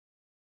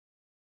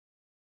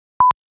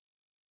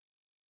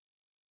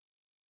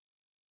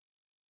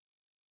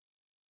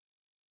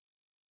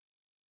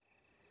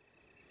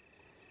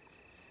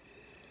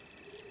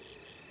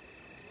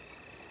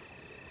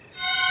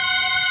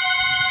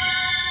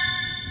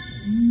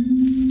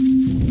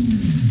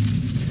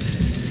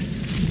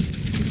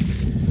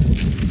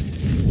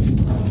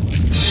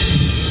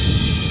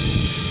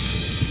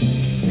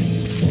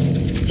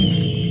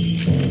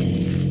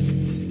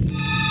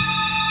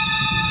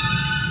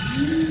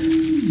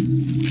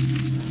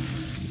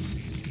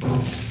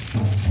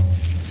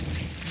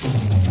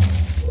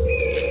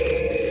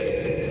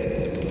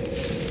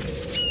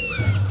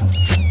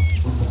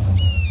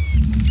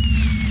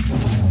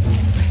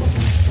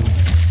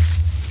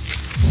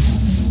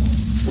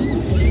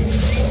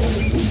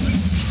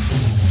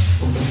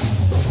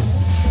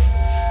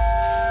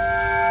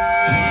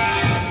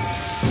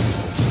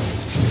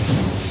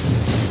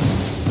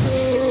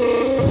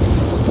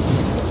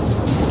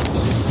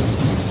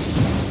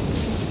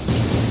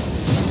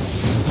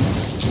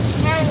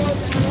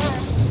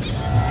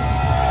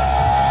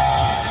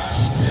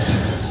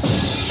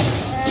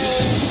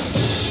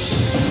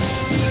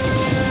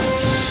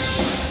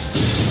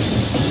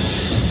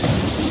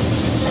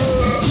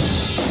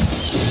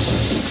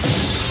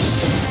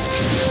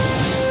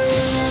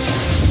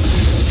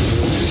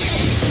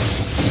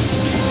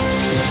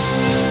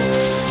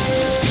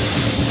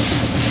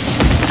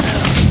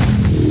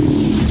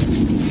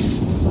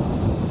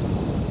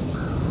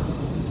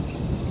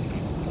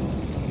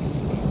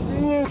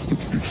Hello?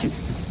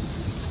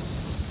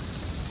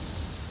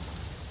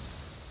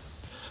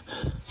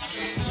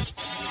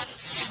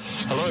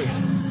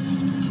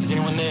 Is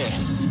anyone there?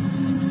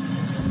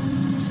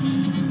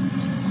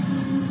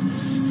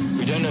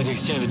 We don't know the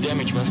extent of the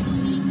damage, but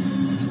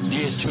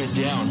the S2 is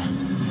down.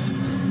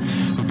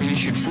 We've been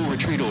issued full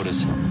retreat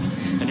orders,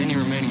 and any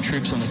remaining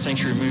troops on the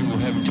Sanctuary Moon will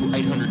have until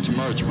 800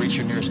 tomorrow to reach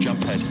your nearest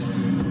jump pad.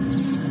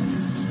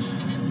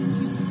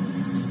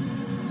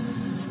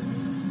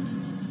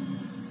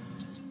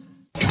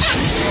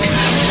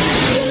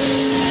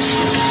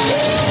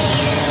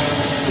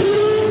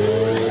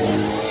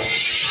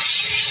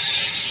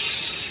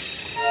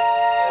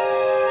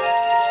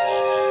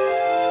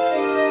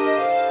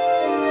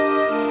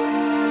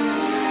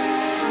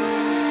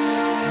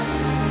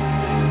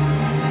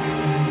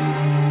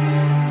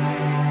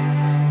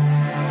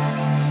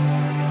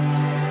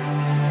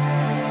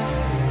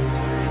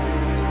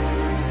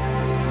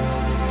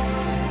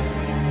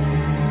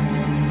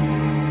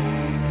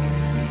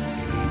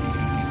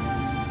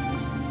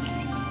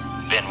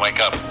 Wake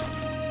up.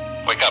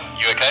 Wake up.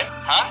 You okay?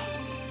 Huh?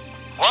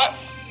 What?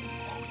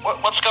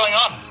 What's going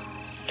on?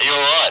 Are you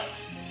alright?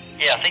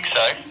 Yeah, I think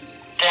so.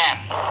 Damn.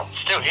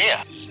 Still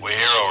here. We're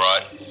here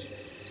alright.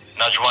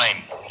 Nudge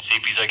Wayne. See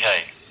if he's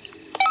okay.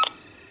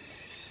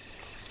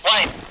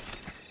 Wayne!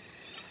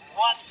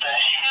 What the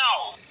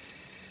hell?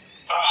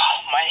 Ugh,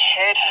 my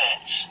head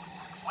hurts.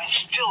 We're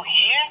still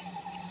here?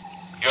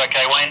 You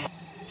okay, Wayne?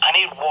 I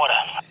need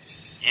water.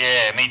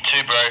 Yeah, me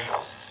too,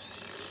 bro.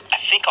 I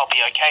think I'll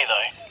be okay,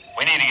 though.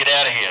 We need to get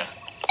out of here.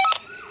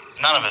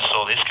 None of us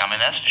saw this coming,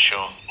 that's for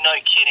sure. No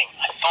kidding.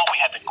 I thought we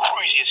had the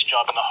craziest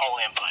job in the whole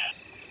Empire.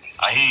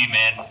 I hear you,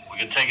 man. We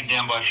got taken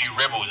down by a few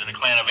rebels and a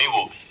clan of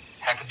Ewoks.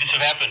 How could this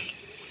have happened?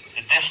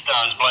 The Death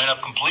Star is blown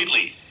up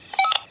completely.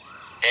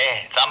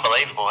 Yeah, it's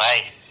unbelievable,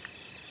 hey?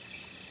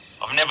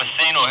 I've never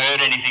seen or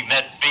heard anything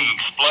that big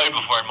explode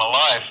before in my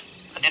life.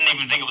 I didn't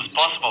even think it was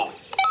possible.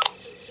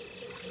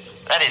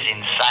 That is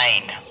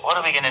insane. What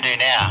are we going to do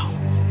now?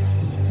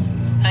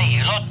 Hey,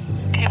 you lot.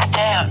 Keep it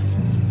down.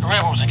 The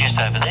rebels are just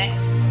over there.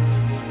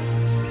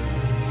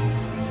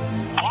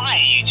 Why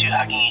are you two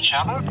hugging each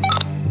other?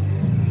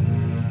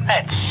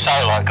 That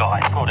solo guy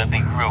thought it'd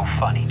be real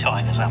funny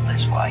tying us up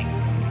this way.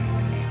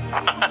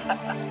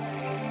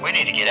 We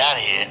need to get out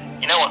of here.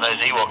 You know what those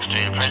Ewoks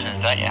do to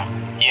prisoners, don't you?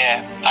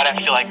 Yeah, I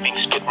don't feel like being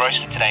spit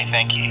roasted today,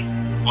 thank you.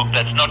 Look,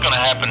 that's not going to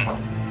happen.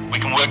 We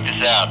can work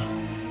this out.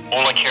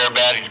 All I care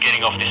about is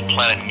getting off this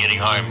planet and getting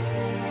home.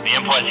 The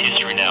Empire's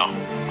history now.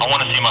 I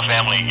want to see my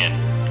family again.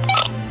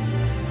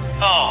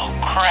 Oh,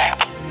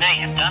 crap. Now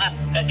you've done it.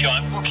 That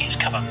giant Wookiee's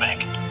coming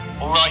back.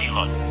 All right, you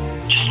lot.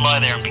 Just lie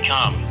there and be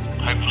calm.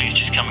 Hopefully he's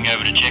just coming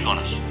over to check on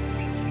us.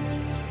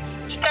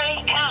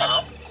 Stay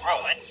calm.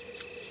 Right.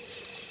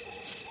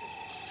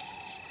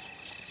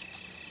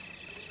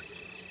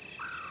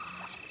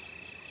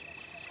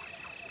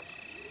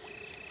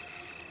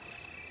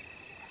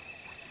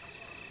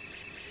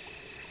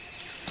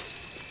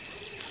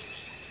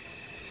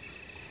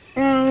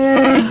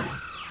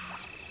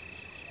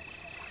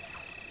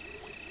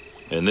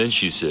 And then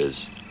she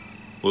says,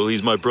 well,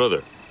 he's my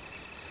brother.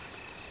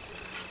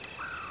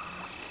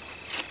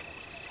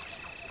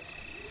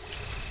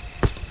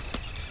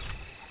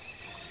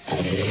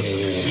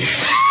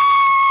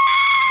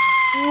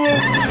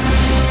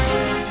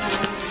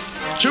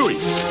 Chewie!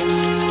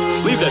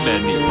 Leave that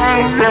man be.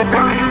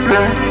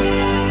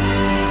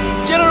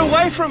 Get it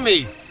away from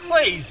me,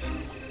 please!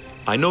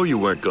 I know you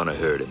weren't gonna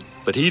hurt him,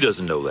 but he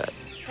doesn't know that.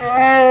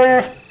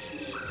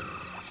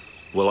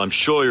 Well, I'm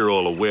sure you're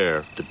all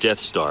aware the Death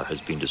Star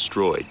has been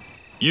destroyed.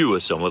 You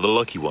are some of the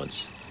lucky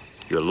ones.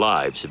 Your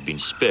lives have been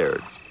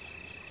spared.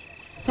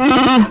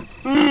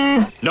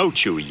 No,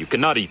 Chewie, you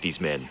cannot eat these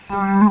men. So,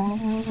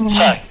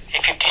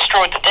 if you've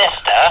destroyed the Death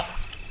Star,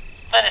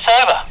 then it's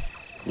over.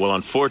 Well,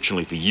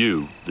 unfortunately for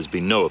you, there's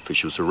been no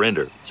official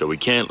surrender, so we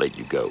can't let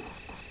you go.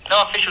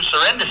 No official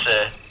surrender,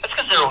 sir. That's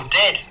because they're all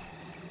dead.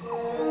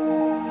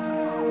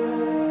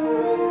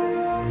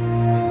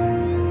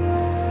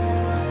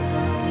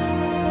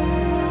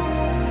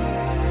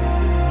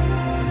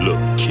 Look,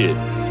 kid,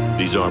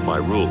 these aren't my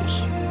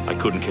rules. I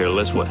couldn't care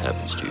less what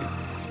happens to you.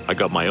 I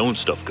got my own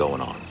stuff going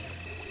on.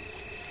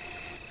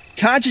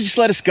 Can't you just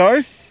let us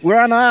go? We're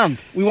unarmed.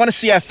 We want to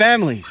see our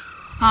families.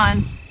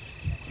 Han,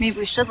 maybe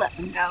we should let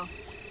them go.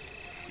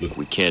 Look,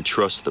 we can't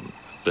trust them.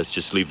 Let's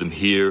just leave them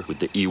here with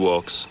the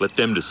Ewoks. Let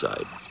them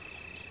decide.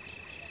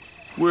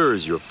 Where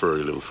is your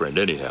furry little friend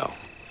anyhow?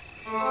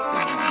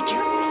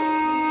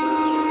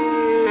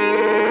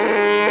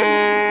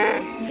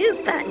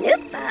 Lupa,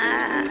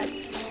 lupa.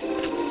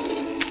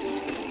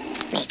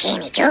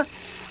 Michu.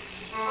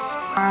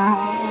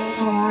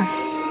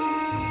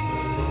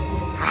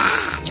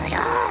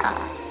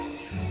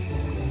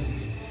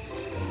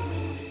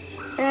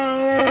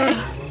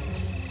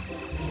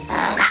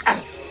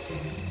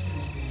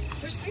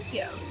 Where's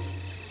 3PO?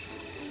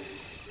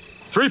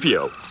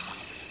 3PO!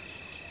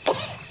 Oh,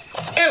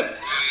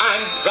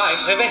 I'm right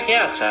over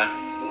here, sir.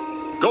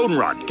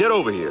 Goldenrod, get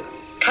over here.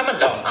 Come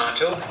along,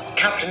 R2.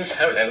 Captain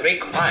Solo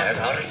requires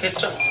our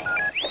assistance.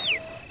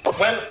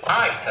 Well,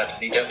 I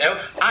certainly don't know.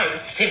 I'm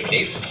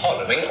simply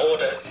following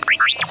orders.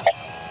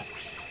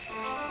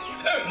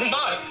 Oh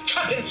my!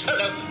 Captain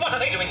Solo, what are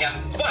they doing here?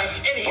 Why,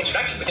 any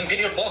interaction with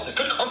Imperial forces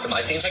could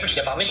compromise the integrity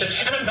of our mission,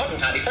 and I'm not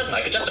entirely certain I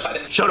could justify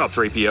them. Shut up,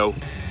 3PO.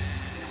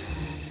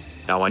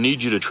 Now I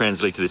need you to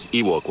translate to this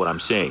Ewok what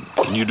I'm saying.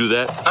 Can you do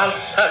that? I'll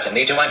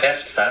certainly do my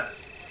best, sir,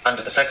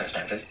 under the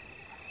circumstances.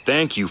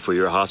 Thank you for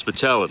your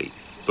hospitality,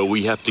 but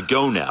we have to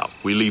go now.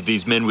 We leave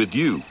these men with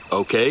you,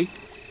 okay?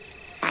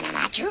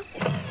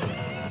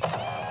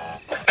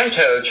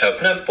 Eto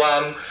chopna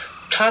wam,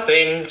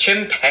 tabin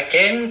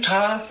chimpakin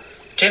ta,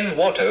 tim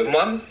water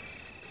wam,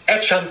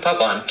 etcham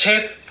paban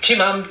tip,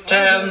 timam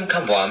tam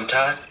kamwam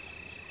ta.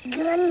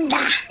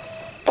 Gunda.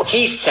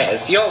 He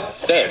says you're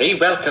very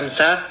welcome,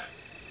 sir.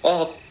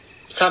 Or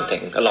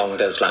something along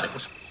those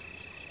lines.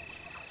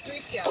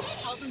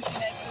 3PO, tell them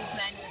Nesle's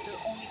manual that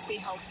only if they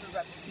help the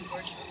rebels can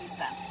Gorge release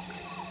them.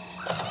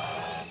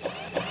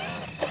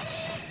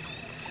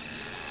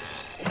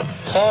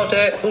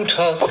 Horde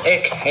utos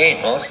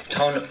ekenos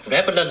ton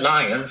rebel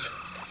alliance,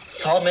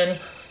 somen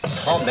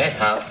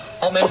someta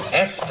omen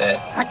este.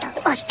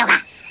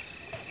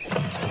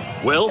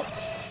 Well?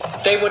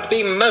 They would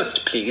be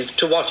most pleased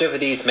to watch over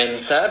these men,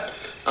 sir,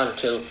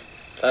 until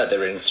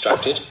further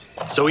instructed.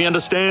 So he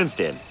understands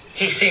then?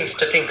 He seems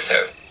to think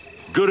so.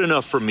 Good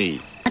enough for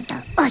me.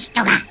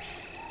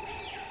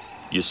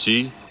 You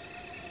see?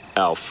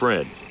 Our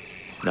friend.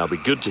 Now be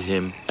good to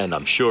him, and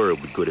I'm sure he'll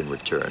be good in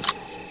return.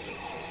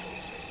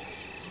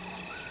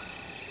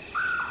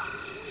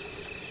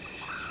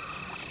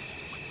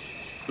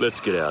 Let's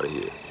get out of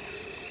here.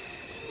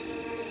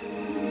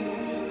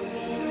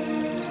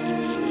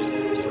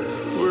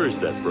 Where is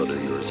that brother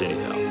of yours,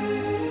 anyhow?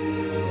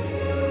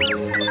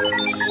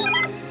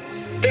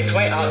 This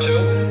way,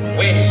 R2.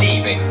 We're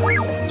leaving. No,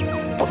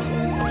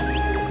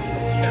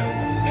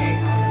 they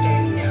are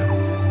staying here,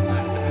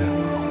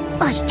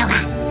 I suppose.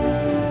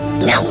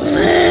 No.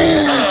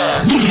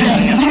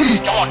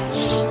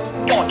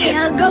 Go on, kid.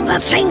 I'll go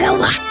but finger.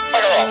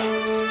 Put her off.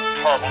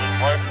 Horrible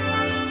word.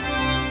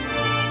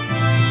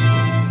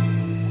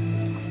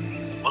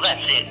 Well,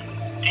 that's it.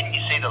 Didn't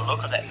you see the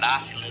look of that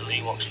nasty little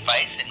Ewok's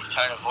face and his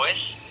tone of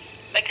voice?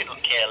 They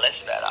couldn't care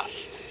less about us.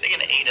 They're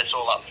going to eat us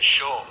all up for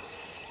sure.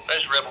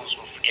 Those rebels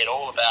will forget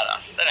all about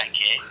us. They don't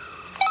care.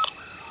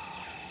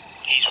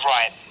 He's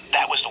right.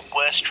 That was the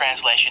worst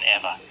translation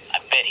ever. I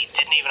bet he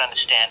didn't even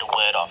understand a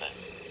word of it.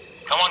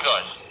 Come on,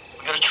 guys.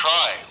 We've got to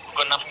try. We've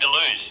got nothing to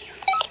lose.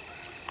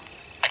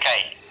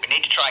 Okay, we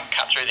need to try and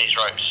cut through these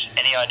ropes.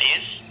 Any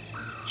ideas?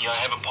 Yeah, I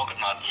have a pocket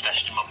knife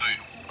stashed in my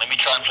boot. Let me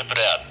try and flip it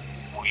out.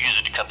 We'll use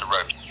it to cut the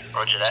rope.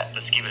 Roger that.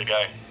 Let's give it a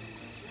go.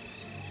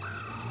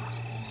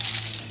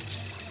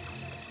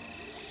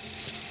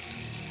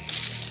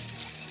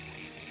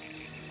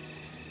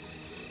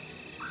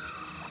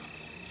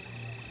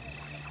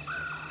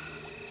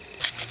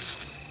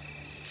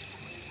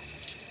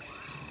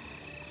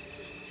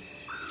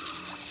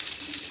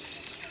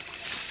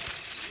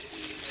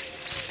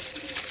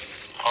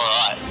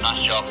 Alright,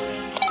 nice job.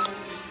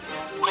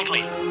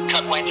 Quickly,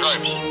 cut Wayne's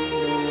ropes.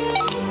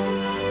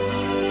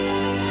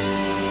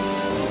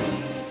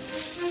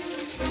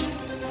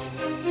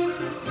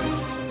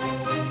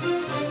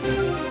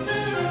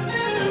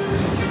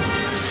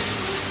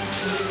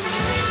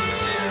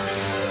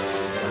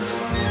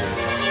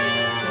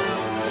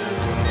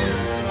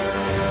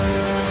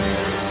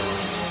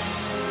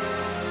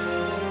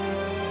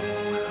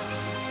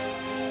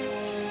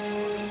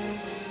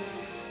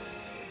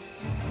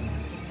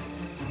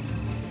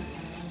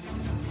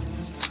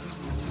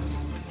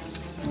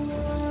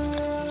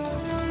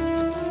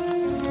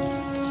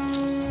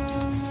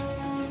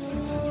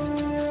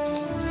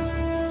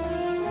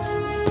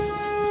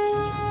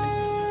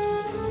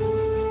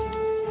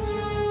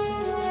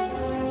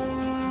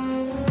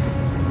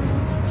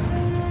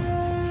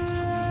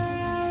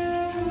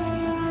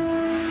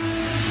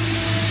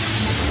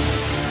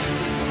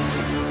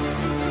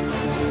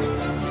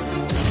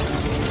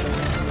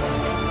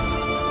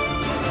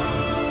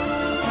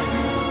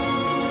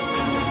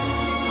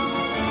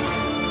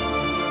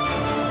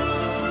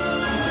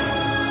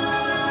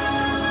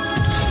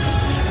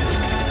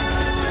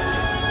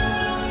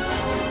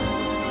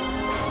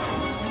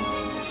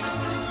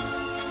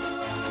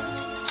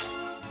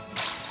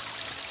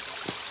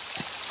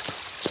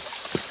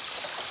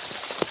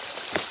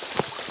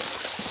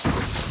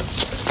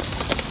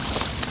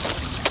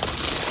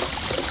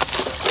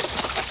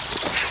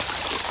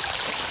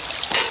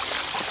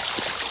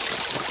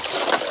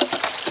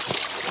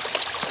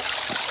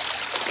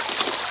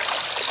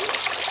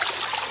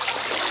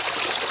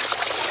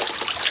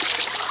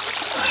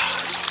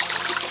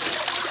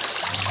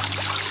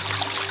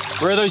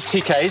 Where are those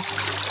TKs?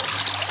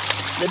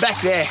 They're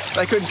back there.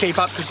 They couldn't keep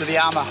up because of the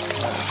armour.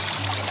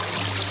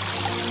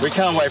 We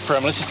can't wait for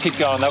them. Let's just keep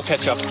going. They'll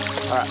catch up.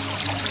 All right.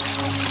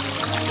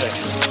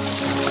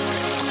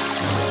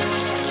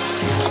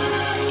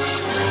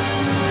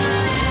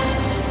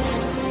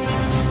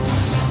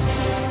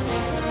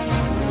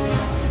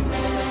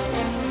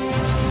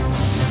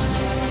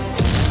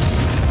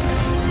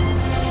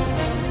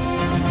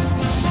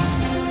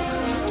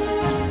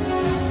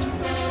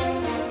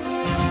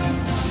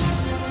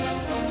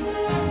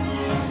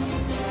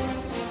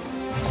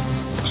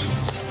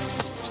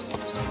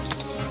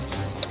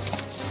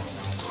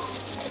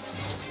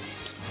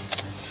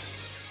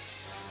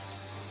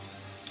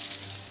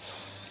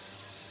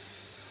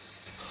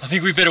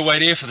 think we better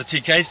wait here for the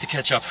TKs to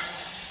catch up.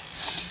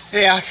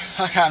 Yeah,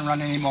 I can't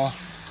run anymore.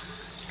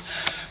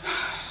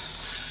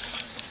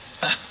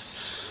 I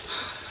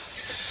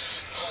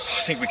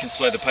think we can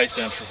slow the pace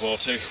down for a while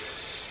too.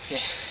 Yeah.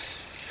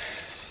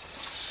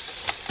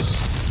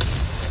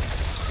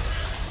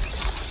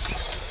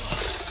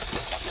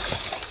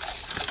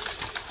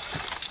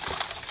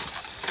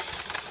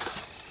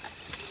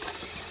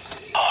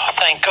 Oh,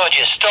 thank God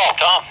you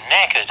stopped. I'm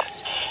knackered.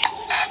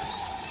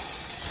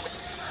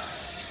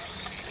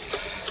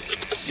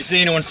 You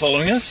see anyone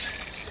following us?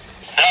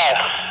 No,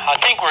 I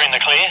think we're in the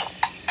clear.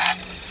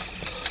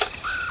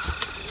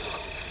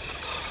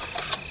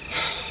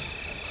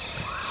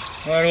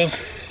 Right, well,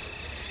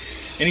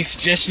 any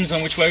suggestions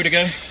on which way to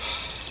go?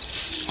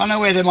 I know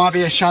where there might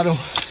be a shuttle.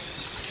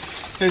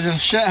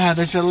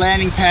 There's a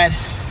landing pad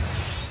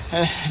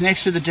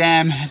next to the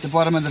dam at the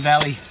bottom of the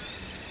valley.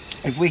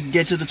 If we can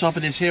get to the top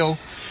of this hill,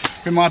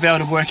 we might be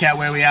able to work out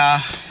where we are,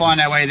 find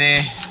our way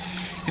there.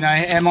 You know,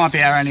 it might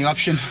be our only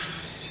option.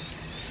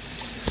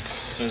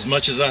 As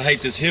much as I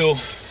hate this hill, it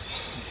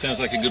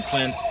sounds like a good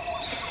plan.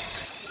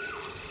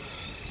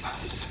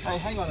 Hey,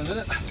 hang on a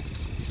minute.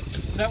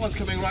 That one's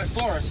coming right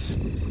for us.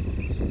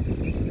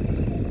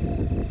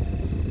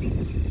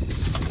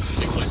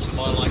 Too close for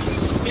my liking.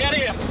 Get out of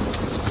here!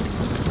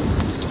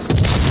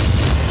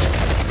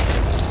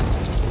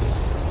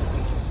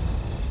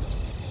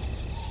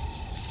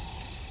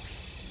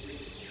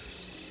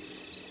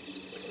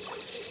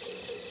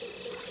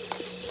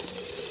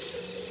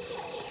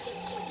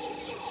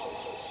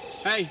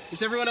 Hey,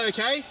 is everyone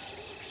okay?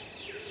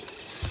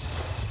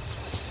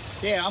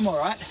 Yeah, I'm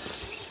alright.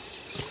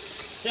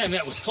 Damn,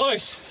 that was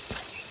close.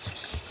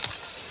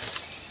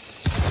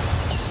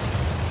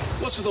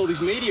 What's with all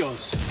these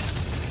meteors?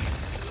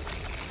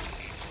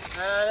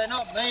 They're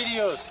not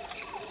meteors.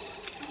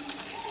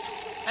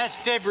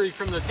 That's debris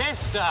from the Death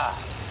Star.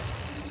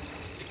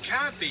 It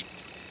can't be.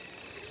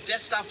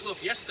 Death Star flew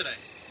up yesterday.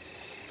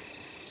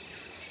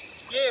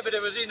 Yeah, but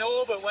it was in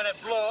orbit when it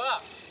blew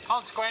up.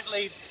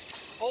 Consequently,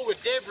 all the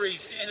debris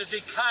in a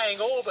decaying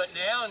orbit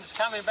now and it's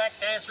coming back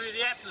down through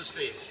the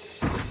atmosphere.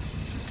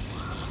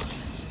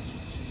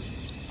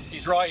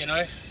 He's right, you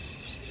know.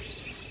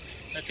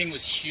 That thing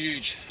was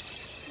huge.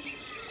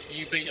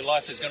 You bet your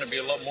life there's going to be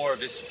a lot more of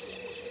this.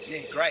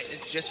 Yeah, great.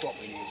 It's just what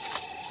we need.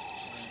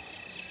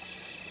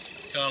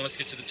 Come on, let's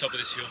get to the top of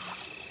this hill.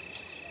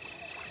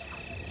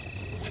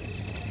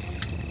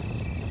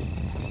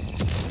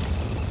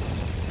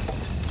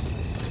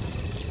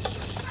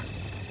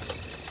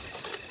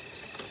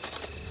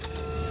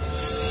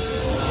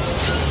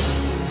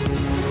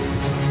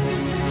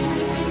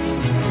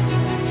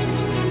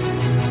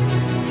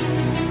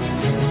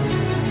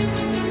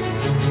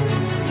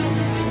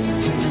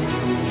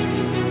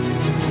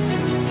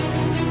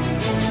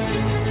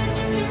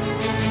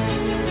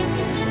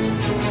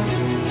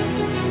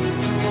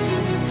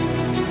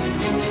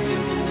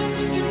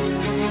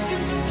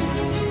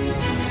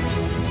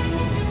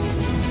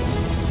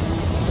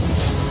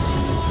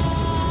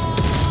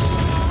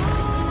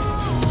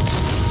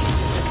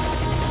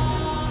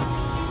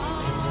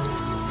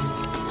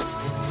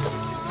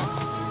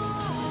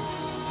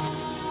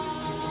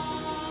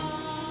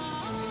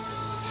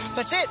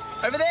 That's it,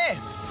 over there.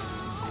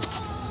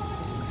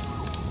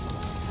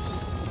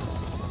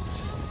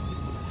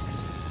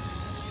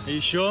 Are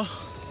you sure?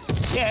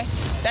 Yeah,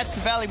 that's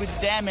the valley with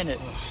the dam in it.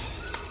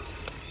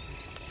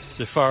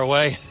 So far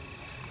away.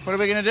 What are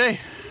we going to do?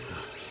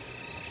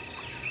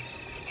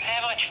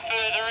 How much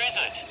further is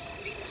it?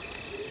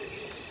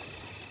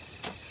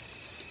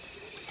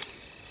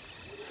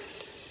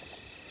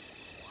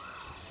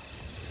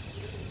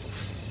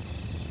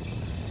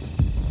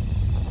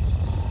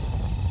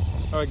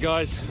 All right,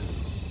 guys.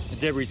 The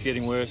debris is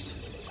getting worse.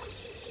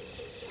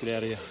 Let's get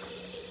out of here.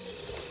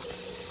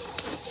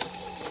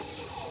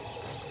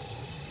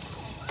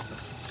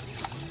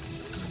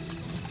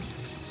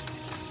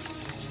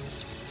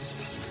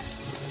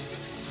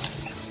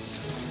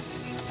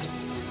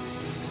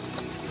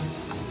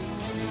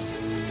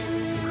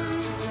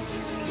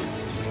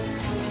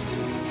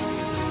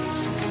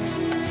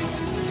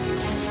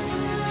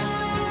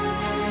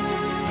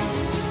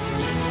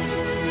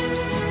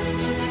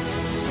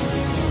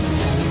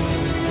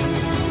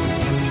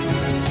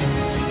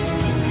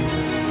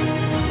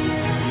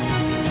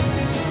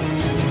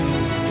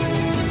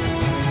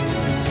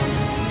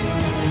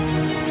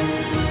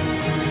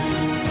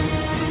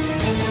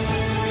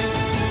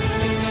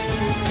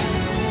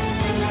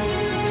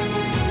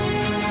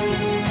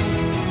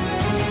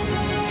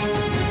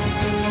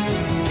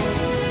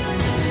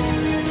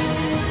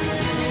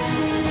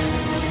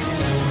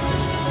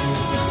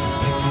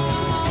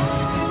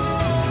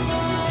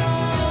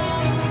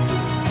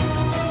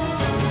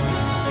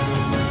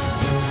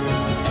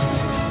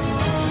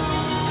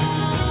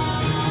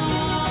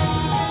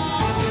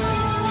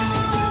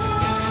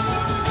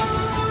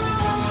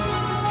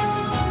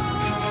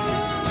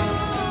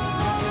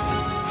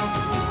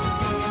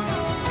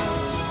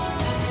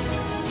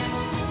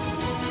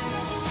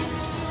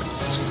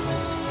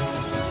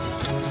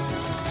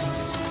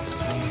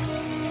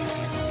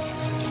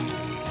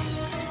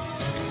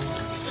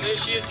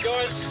 she is,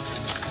 guys.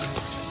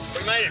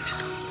 We made it.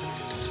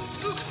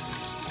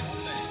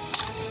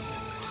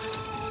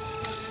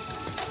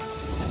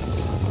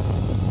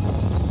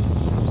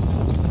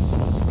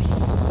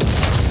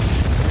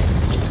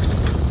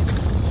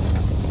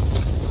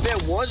 There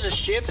was a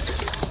ship.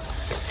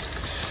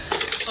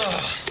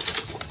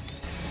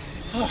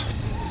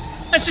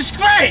 This is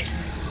great!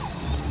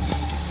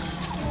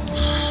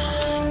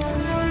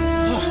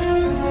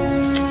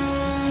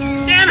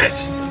 Damn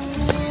it!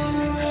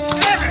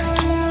 Damn it!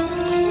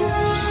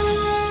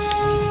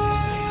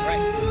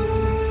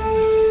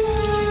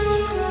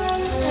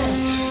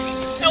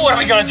 Now what are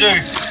we gonna do?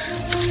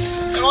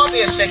 There might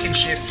be a second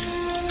ship.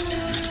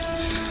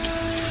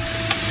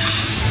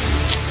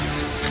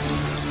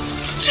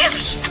 Damn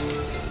it!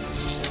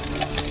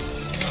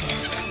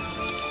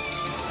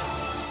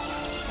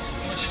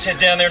 Let's just head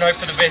down there and hope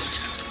for the best.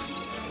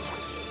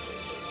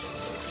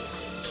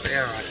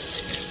 Yeah, right.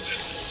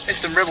 There's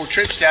some rebel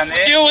troops down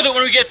there. Deal with it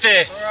when we get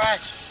there. All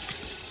right.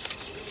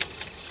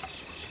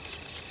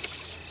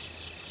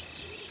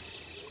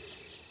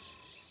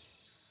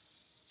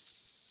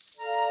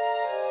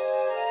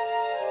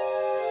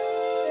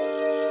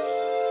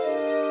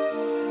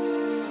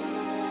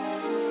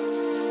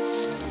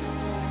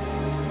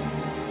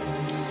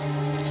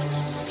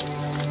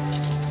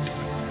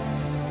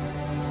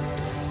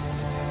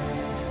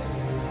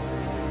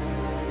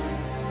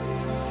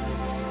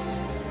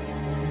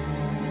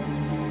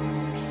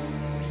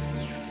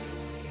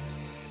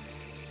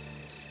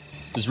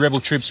 There's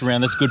rebel troops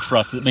around, that's good for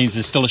us. That means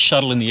there's still a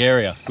shuttle in the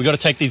area. We've got to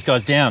take these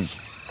guys down.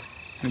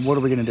 And what are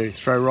we going to do?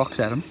 Throw rocks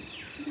at them?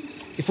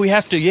 If we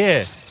have to,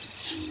 yeah.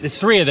 There's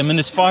 3 of them and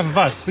there's 5 of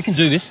us. We can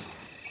do this.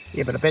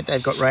 Yeah, but I bet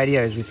they've got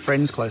radios with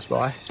friends close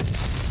by.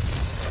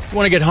 You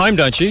want to get home,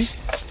 don't you?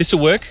 This'll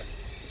work.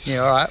 Yeah,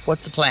 all right.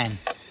 What's the plan?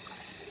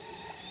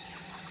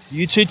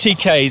 You 2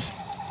 TKs,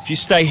 if you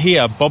stay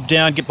here, bob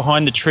down, get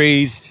behind the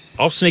trees.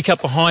 I'll sneak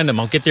up behind them.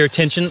 I'll get their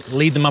attention,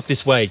 lead them up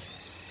this way.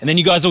 And then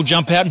you guys all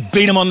jump out and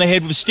beat them on the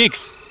head with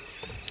sticks.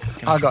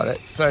 I got it.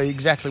 So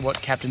exactly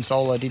what Captain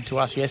Solo did to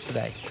us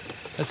yesterday.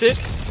 That's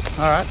it.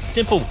 All right.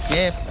 Simple.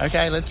 Yeah,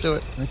 okay, let's do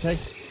it. Okay.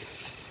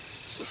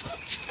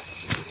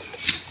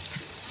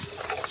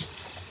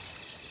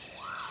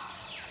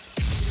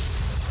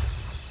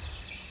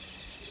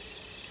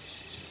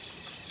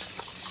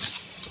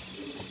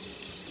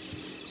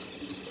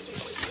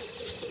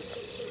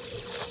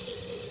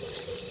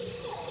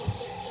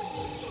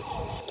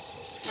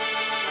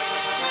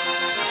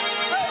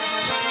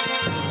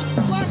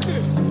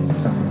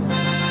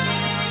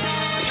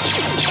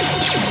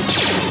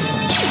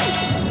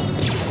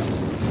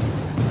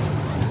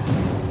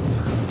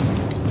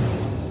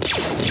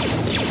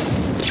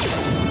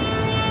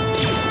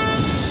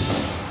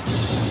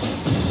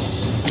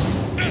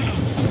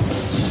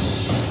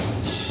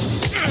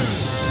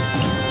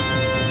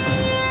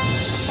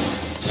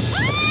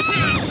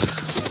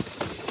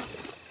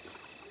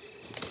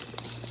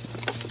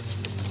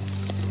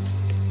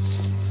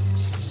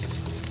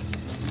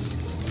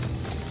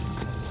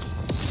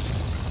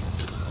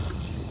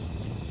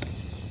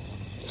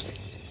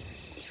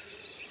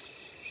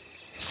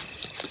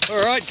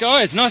 All right,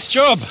 guys, nice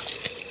job.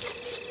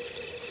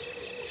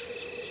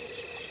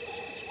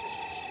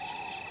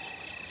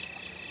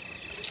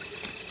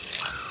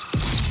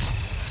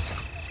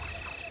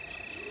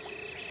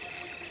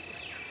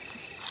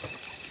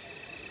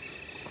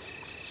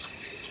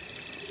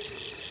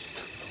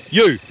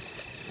 You,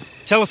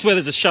 tell us where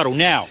there's a shuttle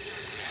now.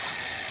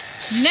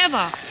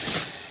 Never.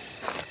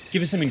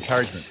 Give us some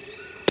encouragement.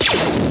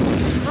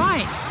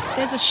 Right.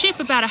 There's a ship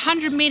about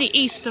 100 metre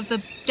east of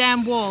the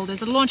dam wall.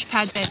 There's a launch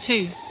pad there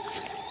too.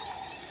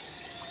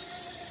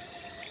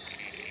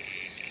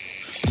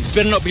 You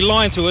better not be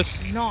lying to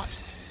us. Not.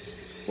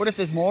 What if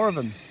there's more of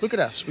them? Look at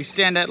us. We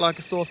stand out like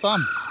a sore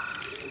thumb.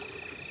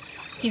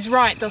 He's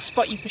right. They'll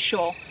spot you for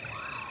sure.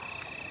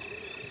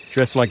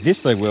 Dressed like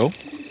this, they will.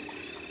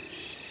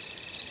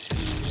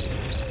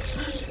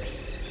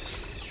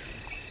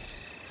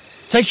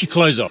 Take your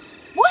clothes off.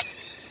 What?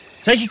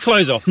 Take your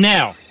clothes off,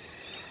 now.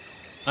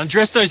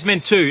 Undress those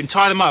men too and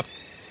tie them up.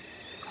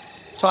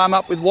 Tie them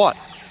up with what?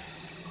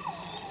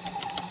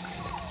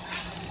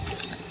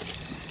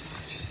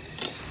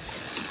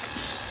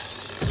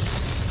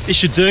 This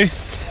should do.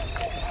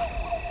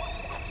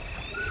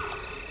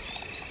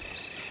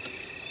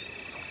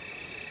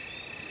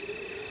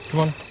 Come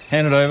on,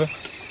 hand it over.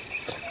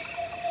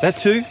 That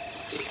too.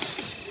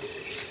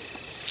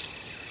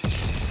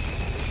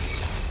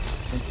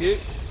 Thank you.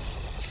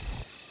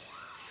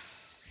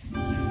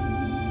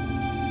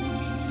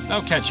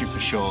 They'll catch you for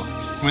sure.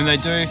 When they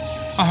do,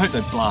 I hope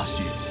they blast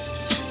you.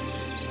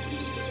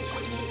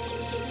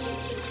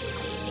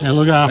 Now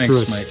look after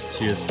us. Thanks, mate.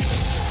 Cheers.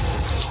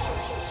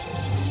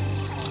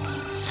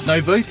 No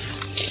boots?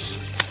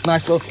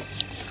 Nice look.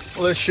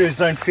 Well, those shoes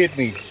don't fit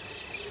me.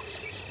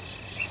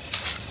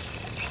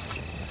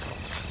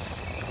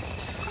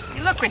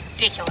 You look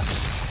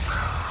ridiculous.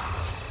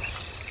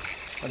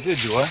 I do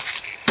I?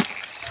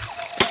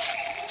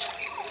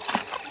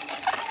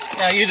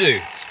 Now you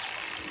do.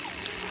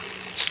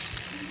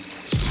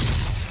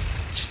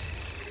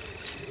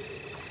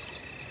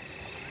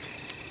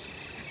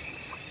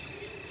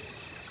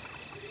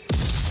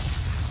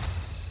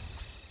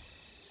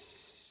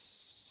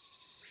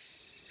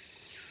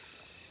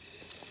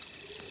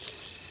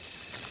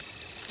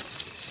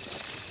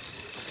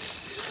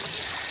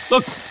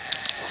 Look,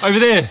 over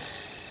there.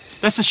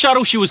 That's the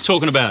shuttle she was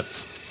talking about.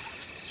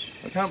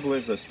 I can't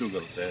believe they've still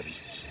got us out here.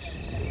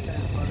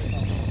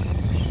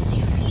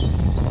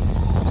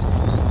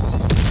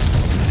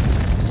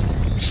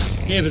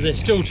 Yeah, but there's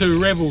still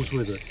 2 rebels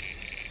with it.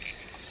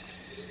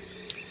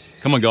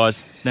 Come on,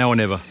 guys. It's now or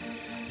never.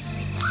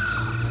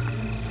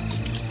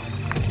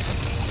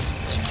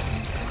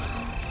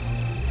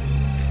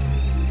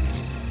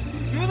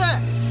 You there?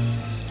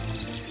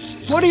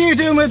 What are you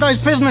doing with those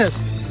prisoners?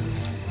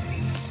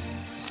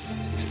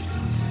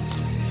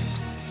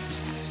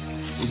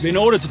 We've been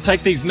ordered to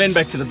take these men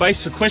back to the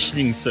base for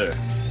questioning, sir.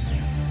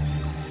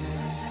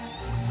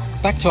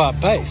 Back to our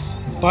base?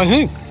 By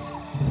whom?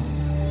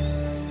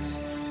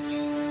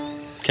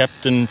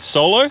 Captain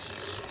Solo?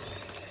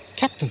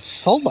 Captain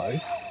Solo?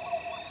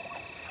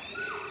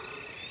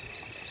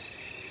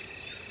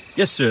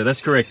 Yes, sir, that's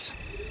correct.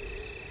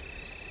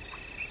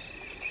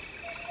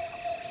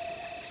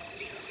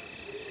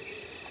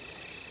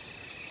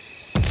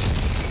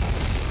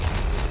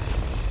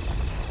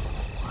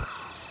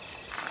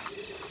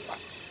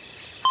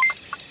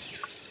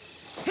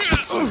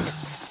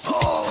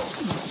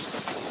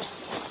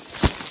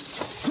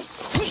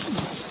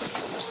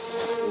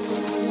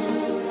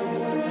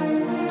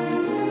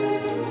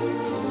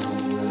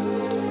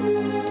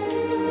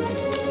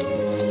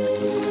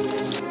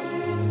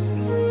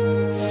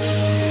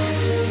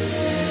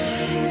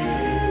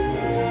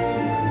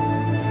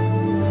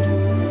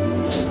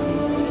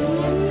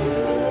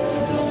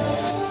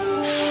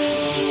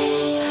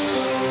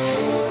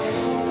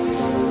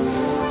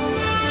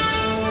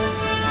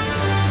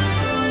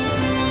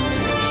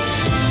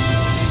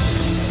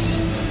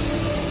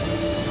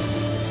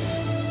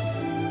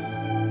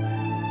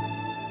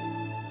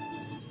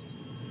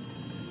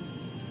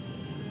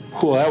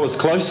 Well, that was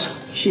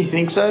close. You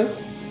think so?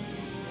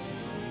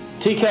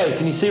 TK,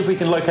 can you see if we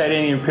can locate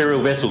any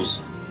Imperial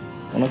vessels?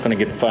 I'm not going to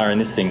get far in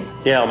this thing.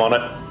 Yeah, I'm on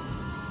it.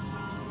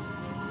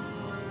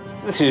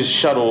 This is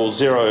Shuttle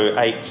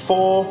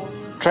 084,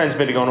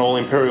 transmitting on all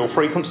Imperial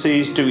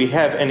frequencies. Do we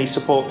have any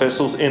support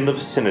vessels in the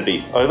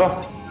vicinity?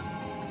 Over.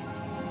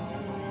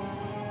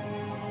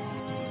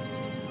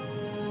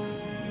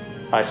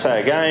 I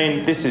say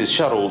again, this is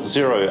Shuttle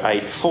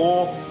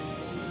 084.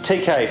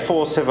 TK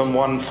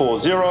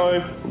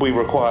 47140, we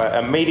require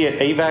immediate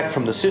evac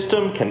from the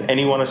system. Can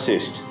anyone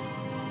assist?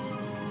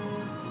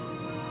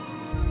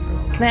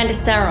 Commander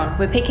Saron,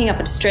 we're picking up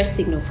a distress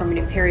signal from an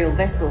Imperial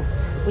vessel.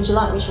 Would you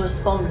like me to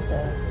respond,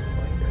 sir?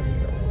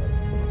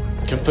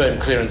 Confirm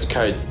clearance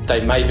code.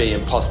 They may be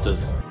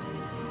imposters.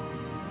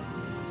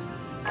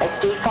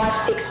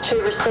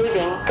 SD562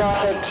 receiving. Go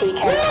ahead,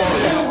 TK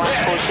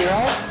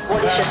 47140.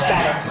 What is your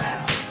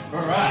status?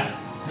 Alright.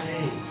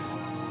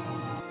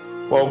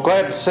 Well,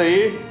 glad to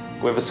see you.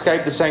 We've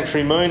escaped the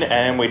Sanctuary Moon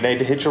and we need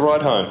to hitch a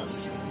ride home.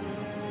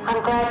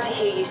 I'm glad to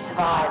hear you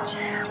survived.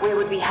 We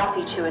would be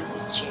happy to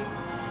assist you.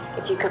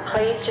 If you could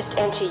please just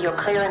enter your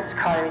clearance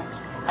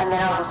codes and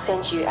then I will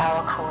send you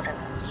our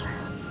coordinates.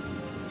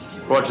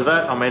 Roger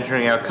that, I'm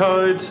entering our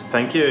codes.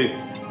 Thank you.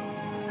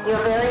 You're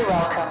very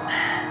welcome.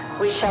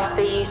 We shall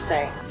see you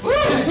soon.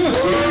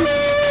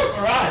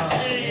 Alright.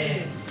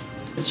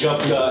 Good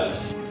job,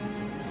 guys.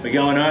 We're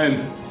going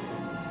home.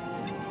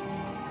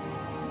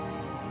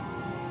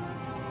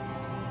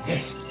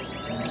 Yes.